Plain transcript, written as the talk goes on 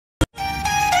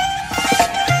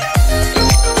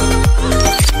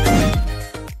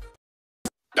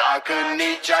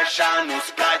nici așa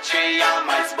nu-ți place, ea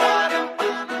mai zboară.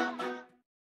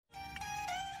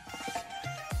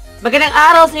 Magandang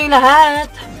araw sa inyo lahat!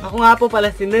 Ako nga po pala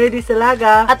si Nerdy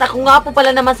Salaga. At ako nga po pala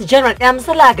naman si General M.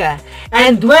 Salaga.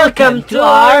 And welcome to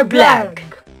our vlog!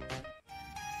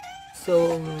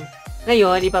 So,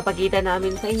 ngayon, ipapakita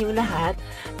namin sa inyo lahat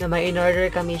na may in-order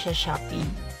kami sa Shopee.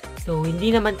 So, hindi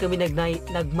naman kami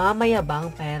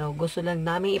nagmamayabang pero gusto lang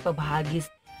namin ipabahagi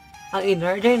ang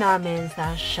in-order namin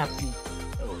sa Shopee.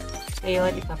 So,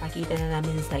 ngayon, ipapakita na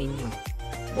namin sa inyo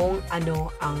kung ano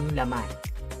ang laman.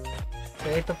 So,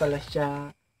 ito pala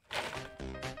siya.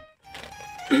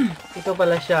 Ito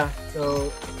pala siya.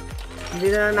 So, hindi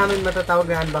na namin matatawag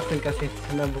na unboxing kasi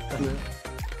nabuksan na.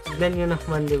 Tignan nyo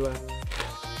naman, di ba?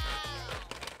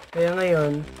 Kaya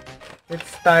ngayon, let's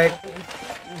start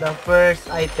the first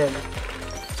item.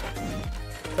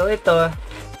 So, ito,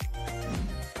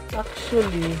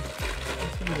 actually,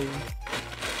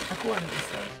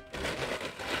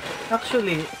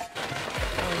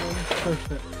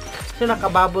 so,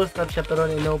 naka-bubble wrap siya pero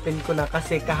in-open ko na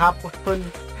kasi kahapon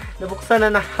nabuksan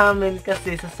na namin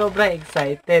kasi sa sobrang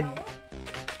excited.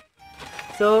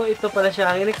 So, ito pala siya.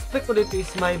 Ang in-expect ko dito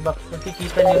is my box.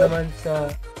 Nakikita nyo naman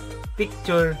sa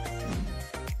picture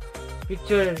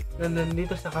na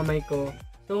nandito sa kamay ko.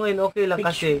 So, ngayon okay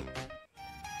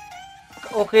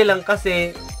lang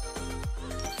kasi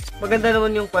maganda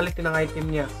naman yung quality ng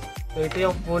item niya. So, ito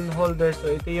yung phone holder.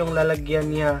 So, ito yung lalagyan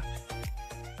niya.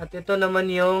 At ito naman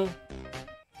yung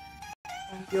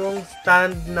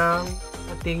stand ng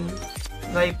ating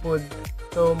tripod.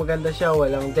 So, maganda siya.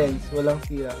 Walang dents. Walang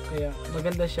sira. Kaya,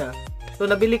 maganda siya. So,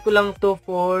 nabili ko lang to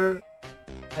for,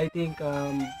 I think,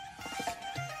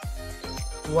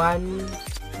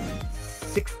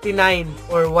 169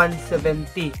 or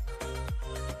 170.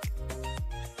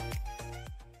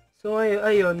 So,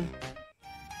 ayun.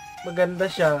 Maganda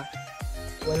siya.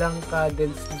 Walang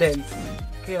ka-dents.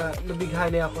 Kaya,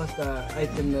 nabighani ako sa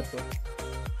item na to.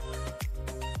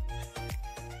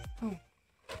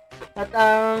 At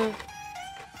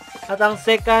ang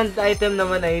second item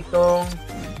naman ay itong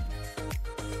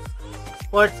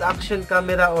sports action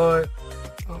camera or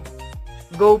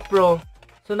GoPro.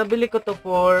 So, nabili ko to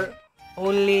for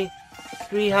only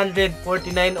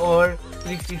 349 or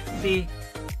 350.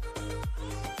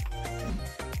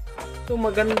 So,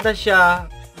 maganda siya.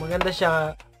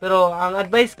 Pero, ang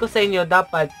advice ko sa inyo,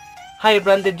 dapat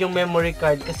high-branded yung memory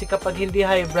card. Kasi kapag hindi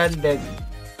high-branded,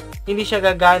 hindi siya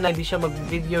gagana, hindi siya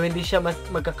mag-video, hindi siya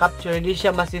magka-capture, hindi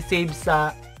siya masisave sa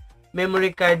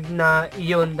memory card na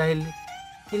iyon dahil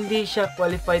hindi siya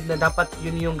qualified na dapat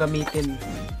yun yung gamitin.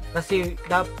 Kasi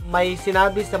may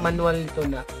sinabi sa manual nito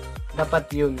na dapat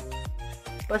yun.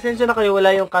 Pasensya na kayo, wala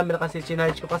yung camera kasi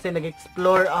chinarge ko kasi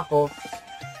nag-explore ako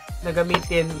na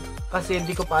gamitin kasi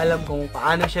hindi ko pa alam kung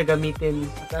paano siya gamitin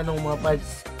at anong mga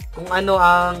parts, kung ano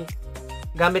ang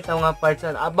gamit ng mga parts.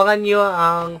 Abangan nyo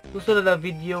ang susunod na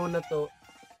video na to.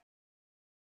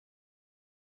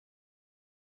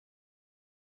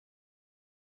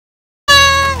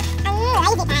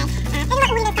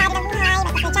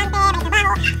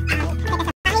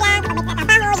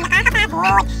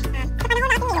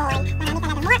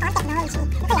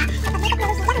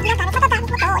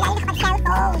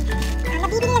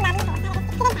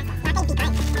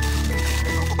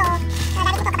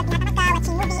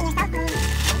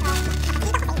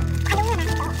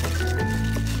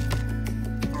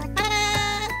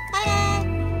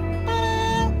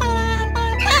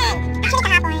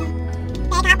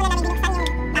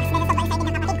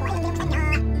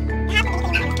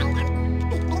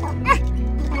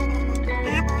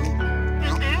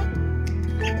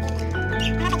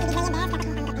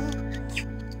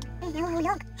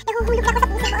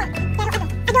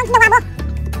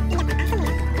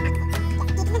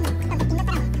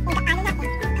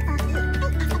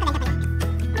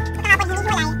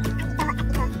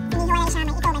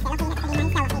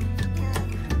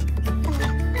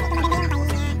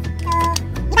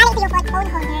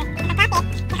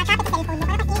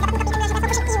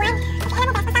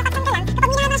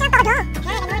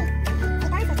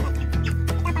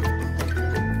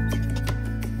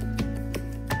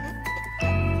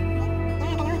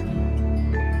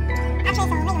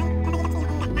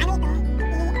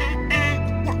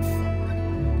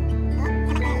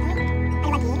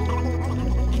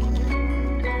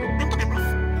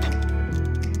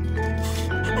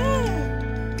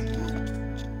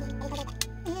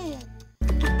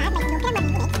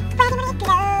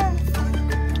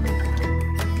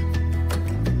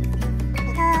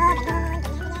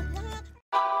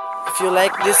 you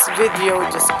like this video,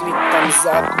 just click thumbs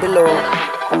up below.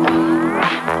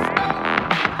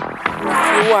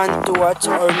 If you want to watch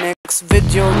our next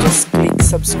video, just click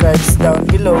subscribe down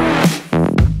below.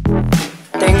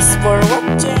 Thanks for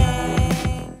watching.